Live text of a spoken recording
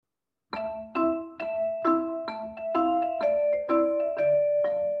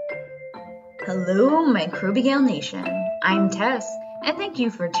Hello, Microbiome Nation. I'm Tess, and thank you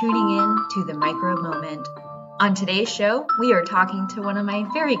for tuning in to the Micro Moment. On today's show, we are talking to one of my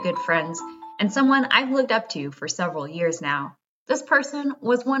very good friends and someone I've looked up to for several years now. This person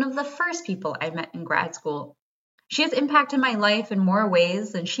was one of the first people I met in grad school. She has impacted my life in more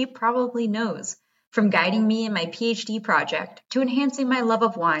ways than she probably knows, from guiding me in my Ph.D. project to enhancing my love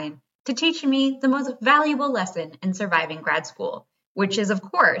of wine to teaching me the most valuable lesson in surviving grad school, which is, of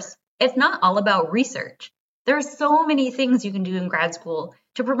course, it's not all about research. There are so many things you can do in grad school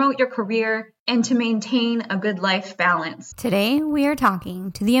to promote your career and to maintain a good life balance. Today, we are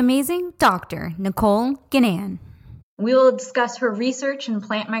talking to the amazing Dr. Nichole Ginnan. We will discuss her research in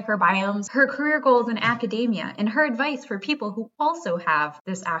plant microbiomes, her career goals in academia, and her advice for people who also have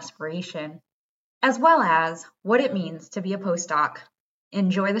this aspiration, as well as what it means to be a postdoc.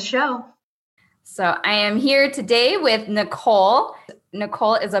 Enjoy the show. So I am here today with Nichole.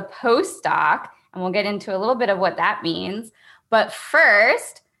 Nichole is a postdoc, and we'll get into a little bit of what that means. But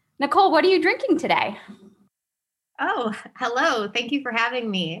first, Nichole, what are you drinking today? Oh, hello. Thank you for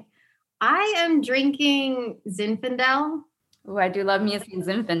having me. I am drinking Zinfandel. Oh, I do love me some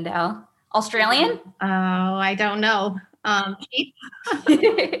Zinfandel. Australian? Oh, I don't know. Cheap?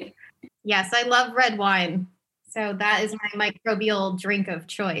 Yes, I love red wine. So that is my microbial drink of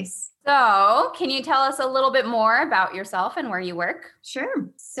choice. So can you tell us a little bit more about yourself and where you work? Sure.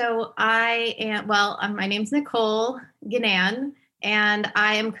 So my name's Nichole Ginnan, and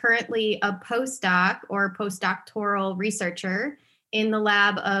I am currently a postdoc or postdoctoral researcher in the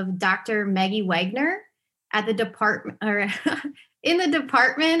lab of Dr. Maggie Wagner at the in the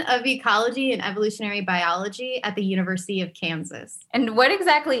Department of Ecology and Evolutionary Biology at the University of Kansas. And what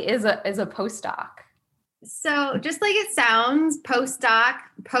exactly is a postdoc? So just like it sounds,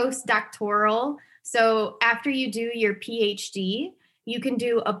 postdoctoral. So after you do your PhD, you can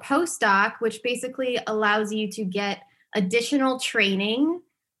do a postdoc, which basically allows you to get additional training.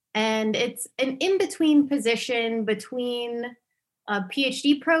 And it's an in-between position between a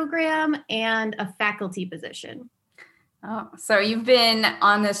PhD program and a faculty position. Oh, so you've been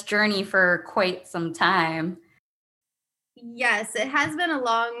on this journey for quite some time. Yes, it has been a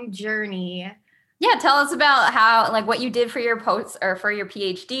long journey. Yeah, tell us about what you did for your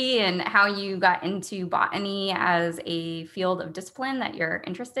PhD and how you got into botany as a field of discipline that you're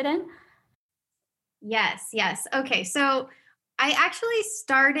interested in. Yes. Okay, so I actually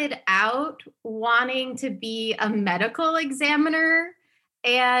started out wanting to be a medical examiner,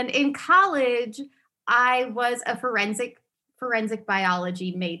 and in college, I was a forensic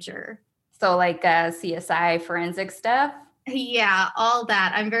biology major. So like CSI forensic stuff? Yeah, all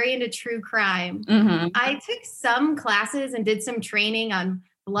that. I'm very into true crime. Mm-hmm. I took some classes and did some training on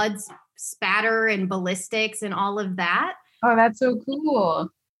blood spatter and ballistics and all of that. Oh, that's so cool.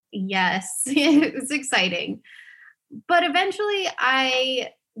 Yes, it was exciting. But eventually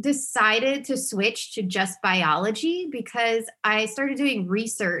I decided to switch to just biology because I started doing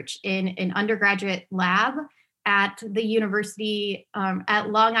research in an undergraduate lab at the university,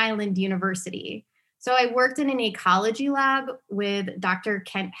 at Long Island University. So I worked in an ecology lab with Dr.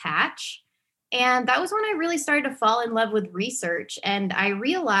 Kent Hatch. And that was when I really started to fall in love with research. And I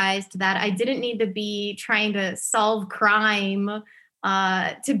realized that I didn't need to be trying to solve crime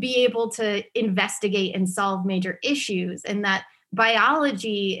to be able to investigate and solve major issues, and that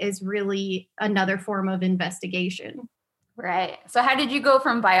biology is really another form of investigation. Right. So how did you go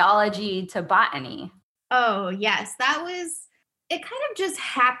from biology to botany? Oh, yes. It kind of just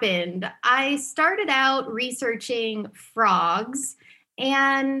happened. I started out researching frogs,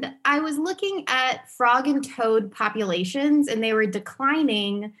 and I was looking at frog and toad populations, and they were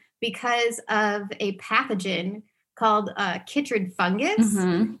declining because of a pathogen called chytrid fungus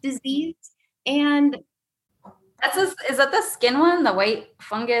disease. And is that the skin one, the white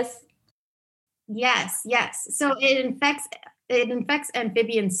fungus? Yes. So it infects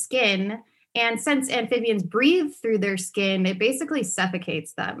amphibian skin. And since amphibians breathe through their skin, it basically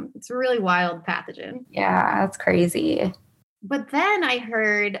suffocates them. It's a really wild pathogen. Yeah, that's crazy. But then I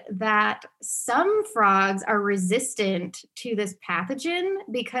heard that some frogs are resistant to this pathogen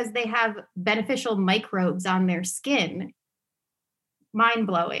because they have beneficial microbes on their skin.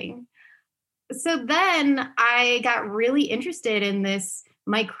 Mind-blowing. So then I got really interested in this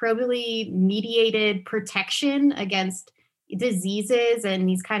microbially mediated protection against diseases and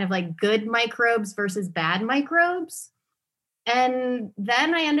these kind of like good microbes versus bad microbes. And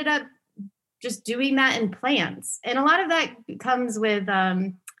then I ended up just doing that in plants. And a lot of that comes with,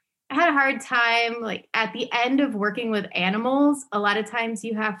 I had a hard time, like at the end of working with animals, a lot of times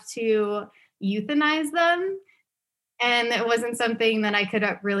you have to euthanize them. and it wasn't something that I could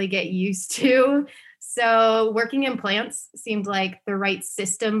really get used to. So working in plants seemed like the right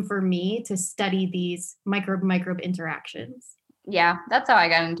system for me to study these microbe interactions. Yeah, that's how I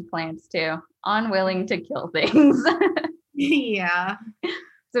got into plants too. Unwilling to kill things. Yeah.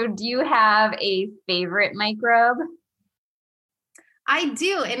 So do you have a favorite microbe? I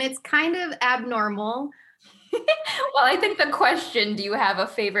do, and it's kind of abnormal. Well, I think the question, do you have a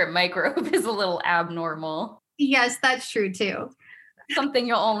favorite microbe, is a little abnormal. Yes, that's true too. Something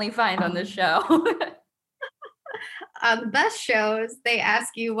you'll only find on this show. On the best shows, they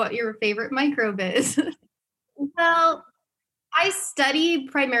ask you what your favorite microbe is. Well, I study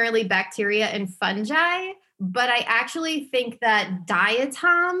primarily bacteria and fungi, but I actually think that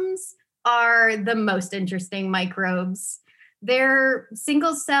diatoms are the most interesting microbes. They're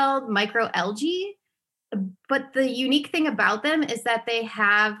single-celled microalgae, but the unique thing about them is that they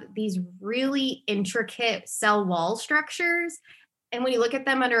have these really intricate cell wall structures. And when you look at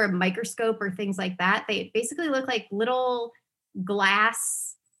them under a microscope or things like that, they basically look like little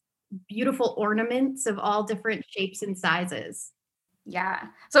glass, beautiful ornaments of all different shapes and sizes. Yeah.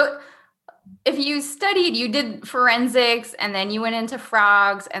 So if you studied, you did forensics and then you went into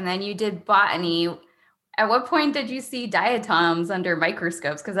frogs and then you did botany. At what point did you see diatoms under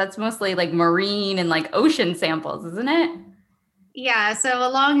microscopes? Because that's mostly like marine and like ocean samples, isn't it? Yeah. So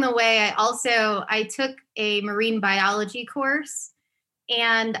along the way, I took a marine biology course,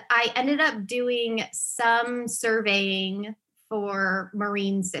 and I ended up doing some surveying for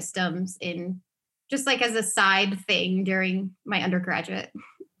marine systems in just like as a side thing during my undergraduate.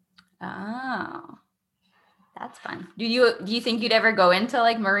 Oh, that's fun. Do you think you'd ever go into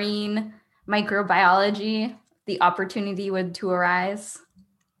like marine microbiology? The opportunity would to arise?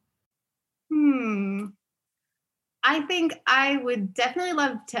 I think I would definitely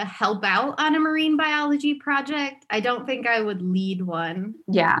love to help out on a marine biology project. I don't think I would lead one.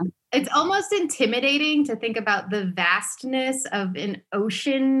 Yeah. It's almost intimidating to think about the vastness of an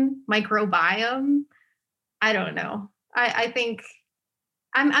ocean microbiome. I don't know. I think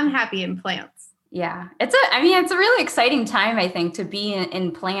I'm happy in plants. Yeah. It's a really exciting time, I think, to be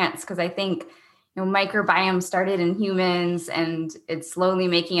in plants, because I think, microbiome started in humans and it's slowly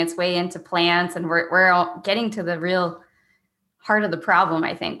making its way into plants, and we're all getting to the real heart of the problem,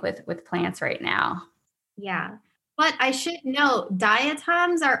 I think, with plants right now. Yeah. But I should note,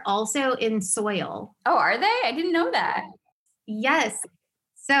 diatoms are also in soil. Oh, are they? I didn't know that. Yes.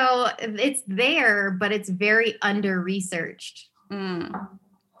 So it's there, but it's very under-researched.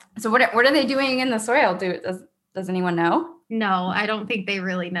 So what are they doing in the soil? Does anyone know? No, I don't think they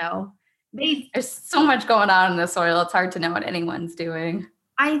really know. There's so much going on in the soil. It's hard to know what anyone's doing.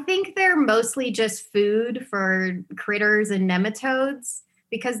 I think they're mostly just food for critters and nematodes,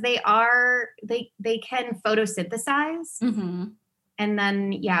 because they can photosynthesize. Mm-hmm. And then,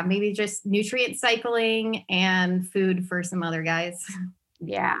 maybe just nutrient cycling and food for some other guys.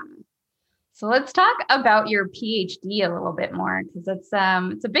 Yeah. So let's talk about your PhD a little bit more, because it's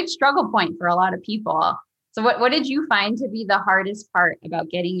a big struggle point for a lot of people. So what did you find to be the hardest part about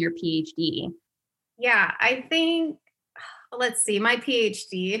getting your PhD? Yeah, I think, let's see, my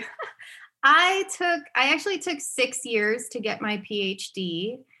PhD. I actually took 6 years to get my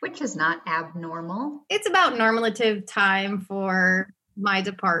PhD. Which is not abnormal. It's about normative time for my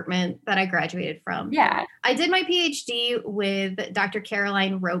department that I graduated from. Yeah. I did my PhD with Dr.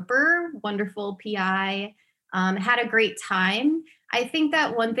 Caroline Roper, wonderful PI, had a great time. I think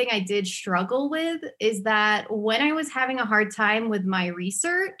that one thing I did struggle with is that when I was having a hard time with my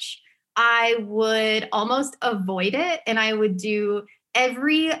research, I would almost avoid it, and I would do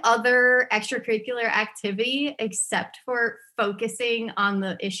every other extracurricular activity except for focusing on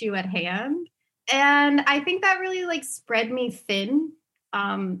the issue at hand. And I think that really spread me thin.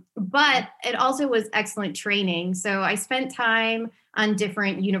 But it also was excellent training. So I spent time on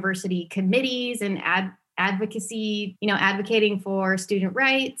different university committees and advocacy, advocating for student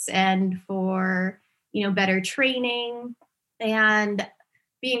rights and for, better training, and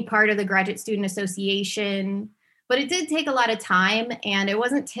being part of the Graduate Student Association. But it did take a lot of time, and it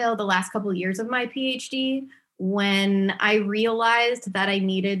wasn't till the last couple of years of my PhD when I realized that I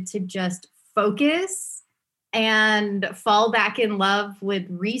needed to just focus and fall back in love with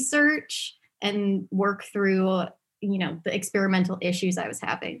research and work through, the experimental issues I was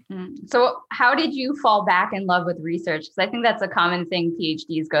having. So how did you fall back in love with research? Because I think that's a common thing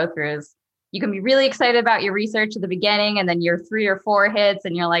PhDs go through, is you can be really excited about your research at the beginning, and then your 3 or 4 hits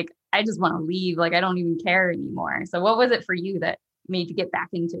and you're like, I just want to leave. I don't even care anymore. So what was it for you that made you get back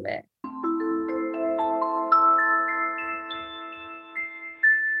into it?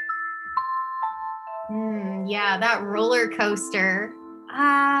 Yeah, that roller coaster.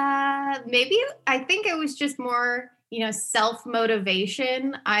 Maybe I think it was just more,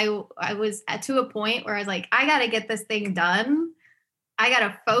 self-motivation. I was to a point where I was like, I got to get this thing done. I got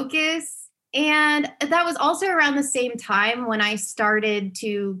to focus. And that was also around the same time when I started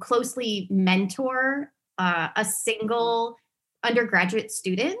to closely mentor a single undergraduate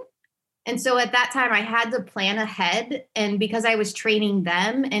student. And so at that time, I had to plan ahead. And because I was training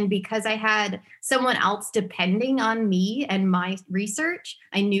them and because I had someone else depending on me and my research,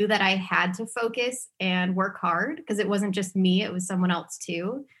 I knew that I had to focus and work hard because it wasn't just me, it was someone else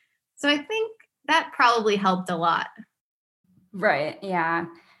too. So I think that probably helped a lot. Right. Yeah.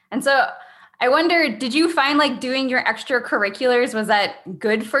 And so I wonder, did you find like doing your extracurriculars, was that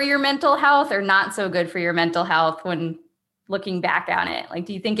good for your mental health or not so good for your mental health when looking back on it? Like,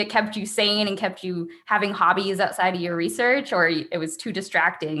 do you think it kept you sane and kept you having hobbies outside of your research, or it was too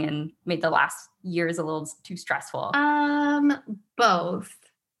distracting and made the last years a little too stressful? Both.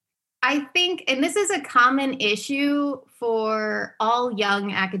 I think, and this is a common issue for all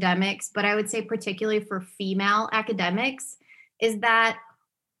young academics, but I would say particularly for female academics, is that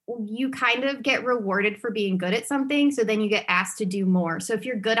you kind of get rewarded for being good at something. So then you get asked to do more. So if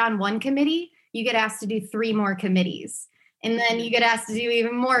you're good on one committee, you get asked to do 3 more committees. And then you get asked to do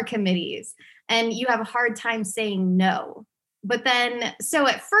even more committees. And you have a hard time saying no. But then, so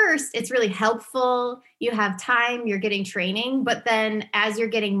at first, it's really helpful. You have time, you're getting training. But then as you're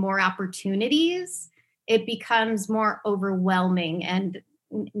getting more opportunities, it becomes more overwhelming and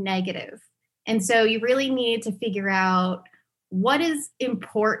negative. And so you really need to figure out what is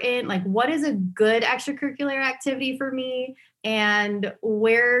important, like what is a good extracurricular activity for me, and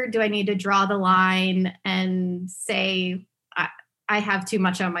where do I need to draw the line and say, I have too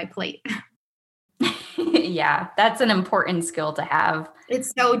much on my plate. Yeah, that's an important skill to have.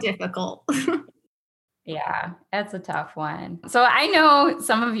 It's so difficult. Yeah, that's a tough one. So I know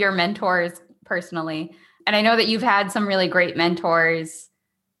some of your mentors personally, and I know that you've had some really great mentors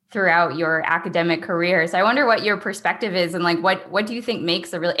throughout your academic career. So I wonder what your perspective is and like, what do you think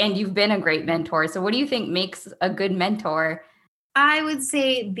makes and you've been a great mentor. So what do you think makes a good mentor? I would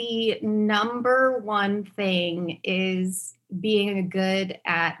say the number one thing is being good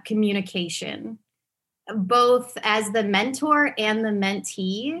at communication, both as the mentor and the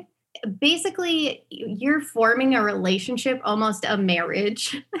mentee. Basically, you're forming a relationship, almost a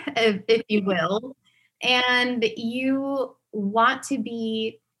marriage, if you will. And you want to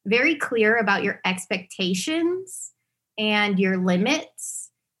be very clear about your expectations and your limits.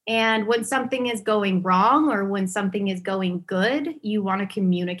 And when something is going wrong or when something is going good, you want to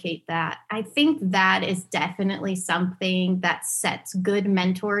communicate that. I think that is definitely something that sets good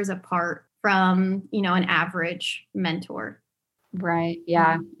mentors apart from, an average mentor. Right.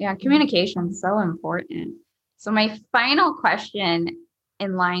 Yeah. Yeah. Communication is so important. So my final question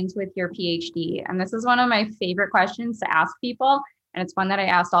in lines with your PhD, and this is one of my favorite questions to ask people. And it's one that I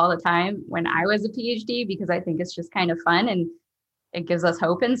asked all the time when I was a PhD, because I think it's just kind of fun and it gives us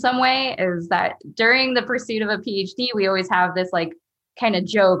hope in some way, is that during the pursuit of a PhD, we always have this like kind of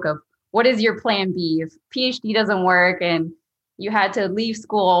joke of, what is your plan B? If PhD doesn't work and you had to leave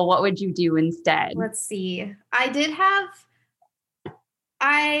school, what would you do instead? Let's see.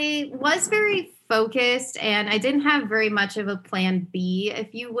 I was very focused and I didn't have very much of a plan B,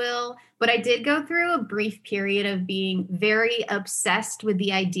 if you will, but I did go through a brief period of being very obsessed with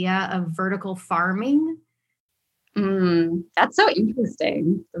the idea of vertical farming. That's so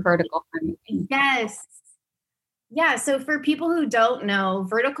interesting, the vertical farming. Yes. Yeah, so for people who don't know,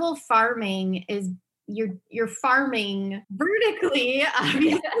 vertical farming is you're farming vertically,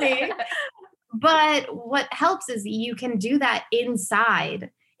 obviously. But what helps is you can do that inside,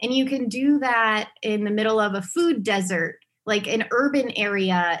 and you can do that in the middle of a food desert, like an urban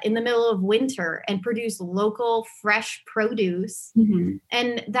area in the middle of winter, and produce local fresh produce. Mm-hmm.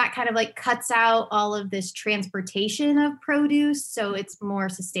 And that kind of like cuts out all of this transportation of produce. So it's more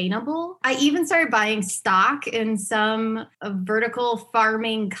sustainable. I even started buying stock in some vertical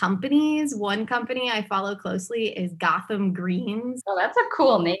farming companies. One company I follow closely is Gotham Greens. Oh, that's a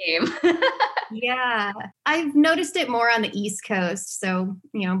cool name. Yeah. I've noticed it more on the East Coast. So,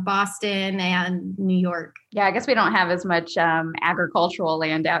 Boston and New York. Yeah, I guess we don't have as much agricultural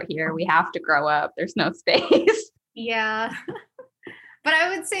land out here. We have to grow up. There's no space. Yeah. But I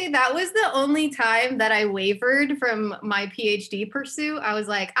would say that was the only time that I wavered from my PhD pursuit. I was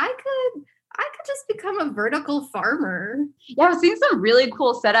like, I could just become a vertical farmer. Yeah, I've seen some really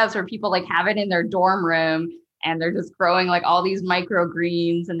cool setups where people like have it in their dorm room and they're just growing like all these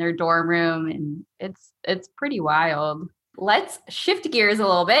microgreens in their dorm room. And it's pretty wild. Let's shift gears a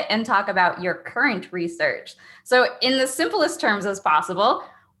little bit and talk about your current research. So in the simplest terms as possible,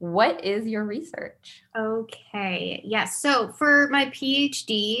 what is your research? Okay. Yes. So for my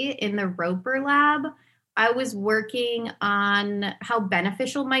PhD in the Roper lab, I was working on how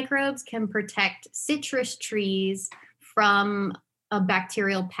beneficial microbes can protect citrus trees from a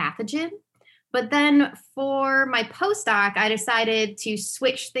bacterial pathogen. But then for my postdoc, I decided to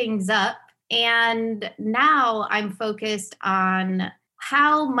switch things up. And now I'm focused on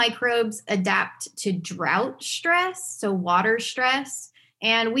how microbes adapt to drought stress, so water stress.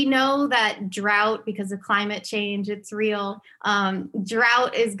 And we know that drought, because of climate change, it's real.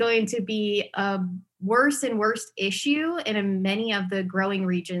 Drought is going to be a worse and worse issue in many of the growing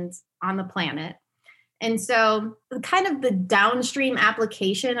regions on the planet. And so kind of the downstream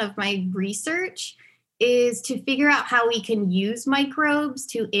application of my research is to figure out how we can use microbes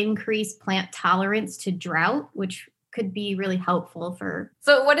to increase plant tolerance to drought, which could be really helpful for.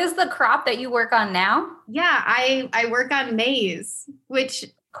 So what is the crop that you work on now? Yeah, I work on maize, which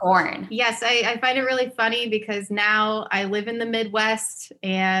corn. Yes, I find it really funny because now I live in the Midwest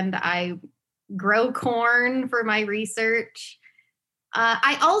and I grow corn for my research.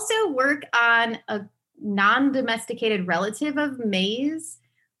 I also work on a non-domesticated relative of maize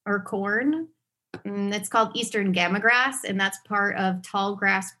or corn. It's called Eastern gamagrass, and that's part of tall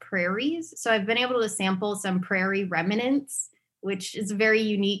grass prairies. So I've been able to sample some prairie remnants, which is a very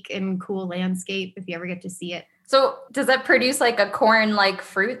unique and cool landscape if you ever get to see it. So does that produce like a corn-like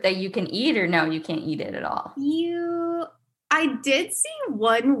fruit that you can eat, or no, you can't eat it at all? I did see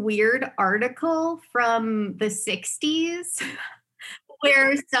one weird article from the 60s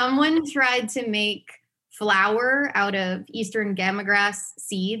where someone tried to make flour out of Eastern gamagrass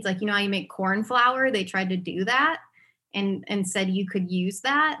seeds. Like, you know how you make corn flour? They tried to do that and said you could use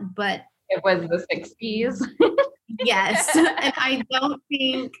that, but it was the 60s. Yes. And I don't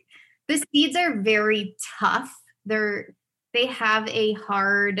think the seeds are very tough. They have a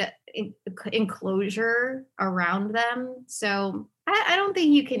hard enclosure around them. So I don't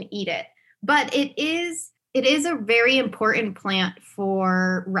think you can eat it, but it is a very important plant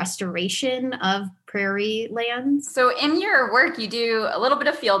for restoration of prairie lands. So in your work, you do a little bit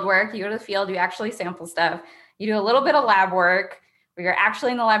of field work. You go to the field, you actually sample stuff. You do a little bit of lab work where you're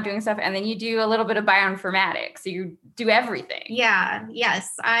actually in the lab doing stuff. And then you do a little bit of bioinformatics. So you do everything. Yeah.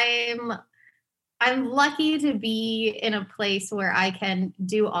 Yes. I'm lucky to be in a place where I can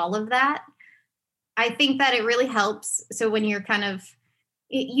do all of that. I think that it really helps. So when you're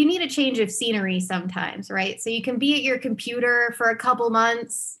you need a change of scenery sometimes, right? So you can be at your computer for a couple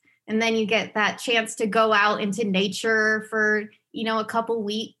months and then you get that chance to go out into nature for, a couple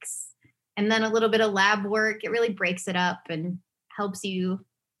weeks and then a little bit of lab work. It really breaks it up and helps you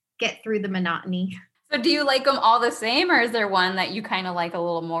get through the monotony. So do you like them all the same, or is there one that you kind of like a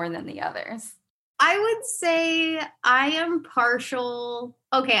little more than the others? I would say I am partial.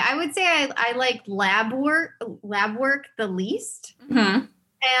 Okay, I would say I like lab work the least. Mm-hmm.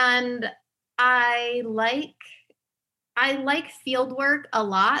 And I like field work a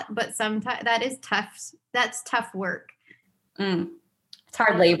lot, but sometimes that is tough. That's tough work. It's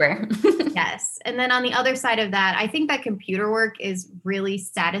hard labor. Yes. And then on the other side of that, I think that computer work is really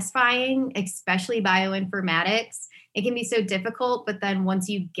satisfying, especially bioinformatics. It can be so difficult, but then once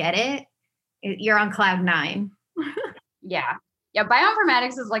you get it, you're on cloud 9. Yeah.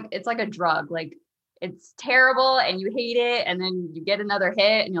 Bioinformatics is it's like a drug. Like, it's terrible and you hate it, and then you get another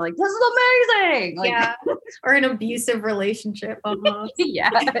hit and you're like, this is amazing. Yeah. Or an abusive relationship almost. Yeah.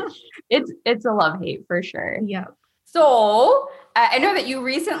 It's a love-hate for sure. Yeah. So I know that you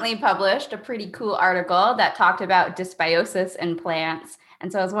recently published a pretty cool article that talked about dysbiosis in plants.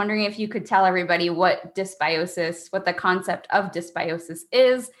 And so I was wondering if you could tell everybody what the concept of dysbiosis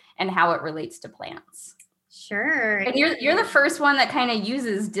is and how it relates to plants. Sure. And you're the first one that kind of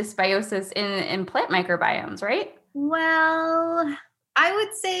uses dysbiosis in plant microbiomes, right? Well, I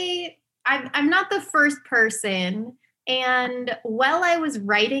would say I'm not the first person. And while I was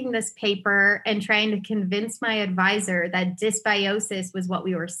writing this paper and trying to convince my advisor that dysbiosis was what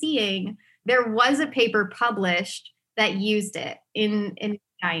we were seeing, there was a paper published that used it in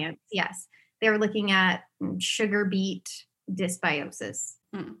science. Yes. They were looking at sugar beet dysbiosis.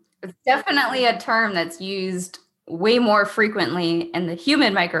 It's definitely a term that's used way more frequently in the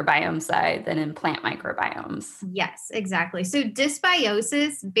human microbiome side than in plant microbiomes. Yes, exactly. So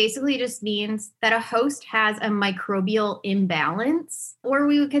dysbiosis basically just means that a host has a microbial imbalance, or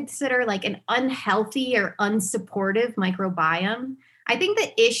we would consider like an unhealthy or unsupportive microbiome. I think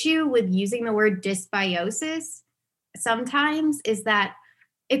the issue with using the word dysbiosis sometimes is that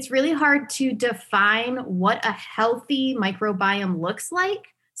it's really hard to define what a healthy microbiome looks like.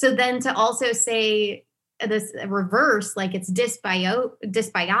 So then to also say this reverse, like it's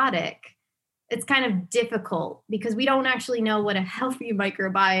dysbiotic, it's kind of difficult because we don't actually know what a healthy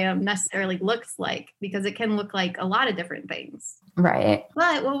microbiome necessarily looks like, because it can look like a lot of different things. Right.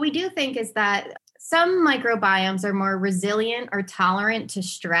 But what we do think is that some microbiomes are more resilient or tolerant to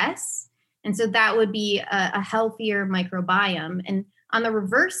stress. And so that would be a healthier microbiome. And on the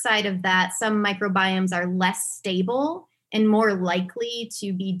reverse side of that, some microbiomes are less stable and more likely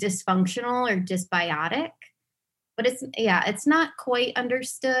to be dysfunctional or dysbiotic. But it's not quite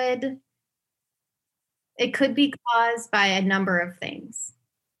understood. It could be caused by a number of things.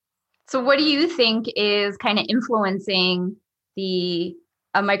 So what do you think is kind of influencing a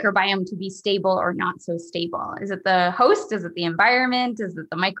microbiome to be stable or not so stable? Is it the host? Is it the environment? Is it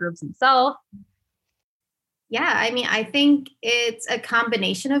the microbes themselves? Yeah, I mean, I think it's a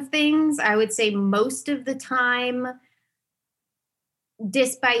combination of things. I would say most of the time,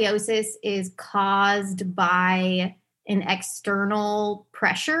 dysbiosis is caused by an external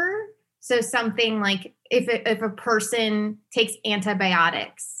pressure. So something like if a person takes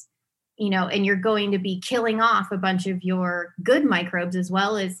antibiotics, and you're going to be killing off a bunch of your good microbes as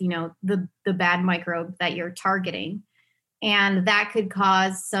well as, the bad microbe that you're targeting. And that could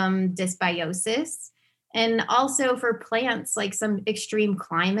cause some dysbiosis. And also for plants, like some extreme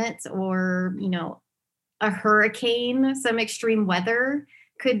climates or, a hurricane, some extreme weather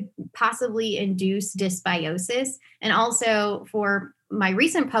could possibly induce dysbiosis. And also for my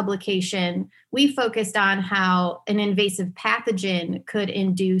recent publication, we focused on how an invasive pathogen could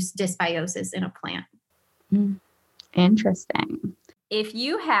induce dysbiosis in a plant. Interesting. If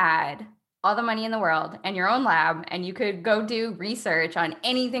you had all the money in the world and your own lab and you could go do research on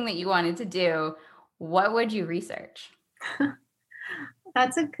anything that you wanted to do, what would you research?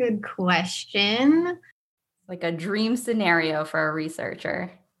 That's a good question. Like a dream scenario for a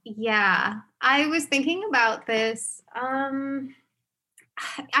researcher. Yeah, I was thinking about this.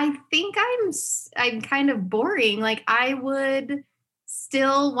 I think I'm kind of boring. Like I would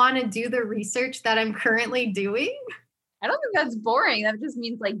still want to do the research that I'm currently doing. I don't think that's boring. That just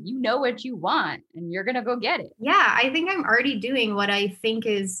means like you know what you want and you're going to go get it. Yeah, I think I'm already doing what I think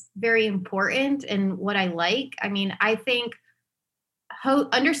is very important and what I like. I mean, I think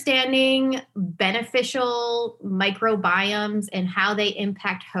understanding beneficial microbiomes and how they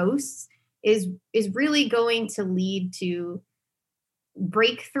impact hosts is really going to lead to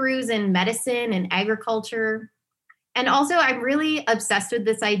breakthroughs in medicine and agriculture. And also, I'm really obsessed with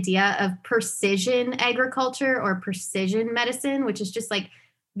this idea of precision agriculture or precision medicine, which is just like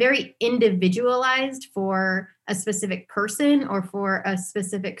very individualized for a specific person or for a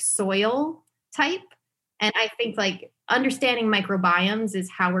specific soil type. And I think like understanding microbiomes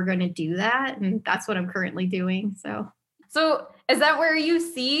is how we're going to do that. And that's what I'm currently doing. So is that where you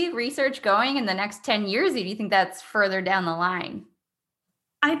see research going in the next 10 years? Or do you think that's further down the line?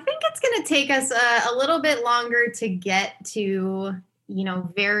 I think it's going to take us a little bit longer to get to,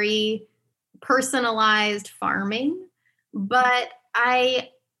 very personalized farming. But I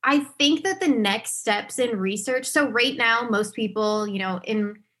think that the next steps in research, so right now, most people,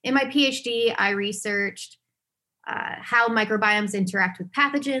 in my PhD, I researched how microbiomes interact with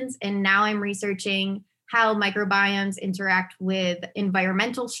pathogens. And now I'm researching how microbiomes interact with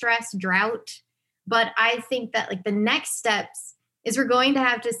environmental stress, drought. But I think that like the next steps is we're going to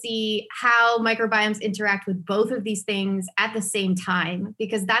have to see how microbiomes interact with both of these things at the same time,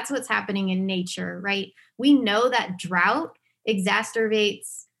 because that's what's happening in nature, right? We know that drought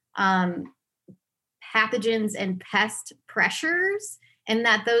exacerbates pathogens and pest pressures, and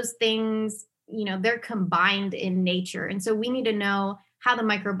that those things, they're combined in nature. And so we need to know how the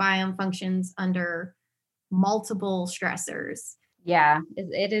microbiome functions under multiple stressors. Yeah,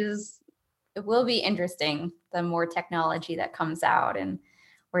 it will be interesting, the more technology that comes out and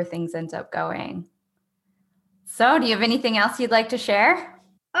where things end up going. So do you have anything else you'd like to share?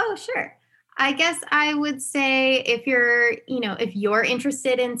 Oh, sure. I guess I would say if you're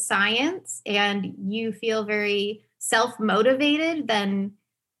interested in science and you feel very self-motivated, then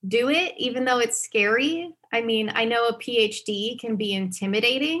do it, even though it's scary. I mean, I know a PhD can be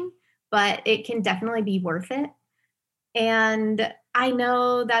intimidating, but it can definitely be worth it. And I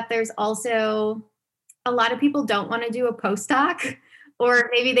know that there's also a lot of people don't want to do a postdoc, or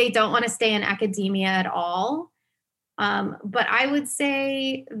maybe they don't want to stay in academia at all. But I would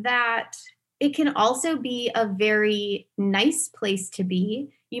say that it can also be a very nice place to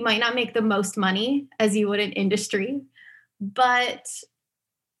be. You might not make the most money as you would in industry, but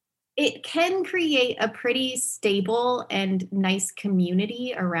it can create a pretty stable and nice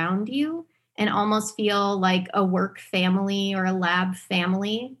community around you and almost feel like a work family or a lab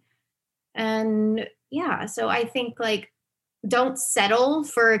family. And yeah, so I think like don't settle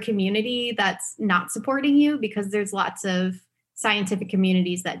for a community that's not supporting you, because there's lots of scientific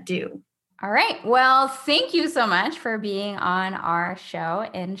communities that do. All right. Well, thank you so much for being on our show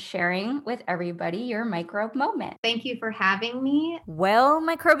and sharing with everybody your microbe moment. Thank you for having me. Well,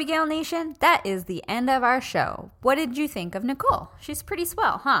 Microbiome Nation, that is the end of our show. What did you think of Nichole? She's pretty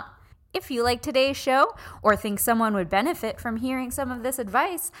swell, huh? If you like today's show or think someone would benefit from hearing some of this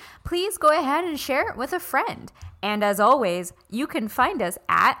advice, please go ahead and share it with a friend. And as always, you can find us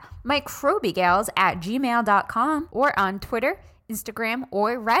at microbigals@gmail.com or on Twitter, Instagram,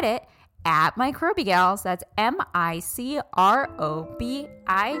 or Reddit at Microbigals. That's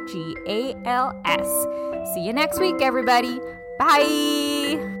MICROBIGALS. See you next week, everybody.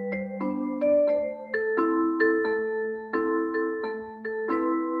 Bye.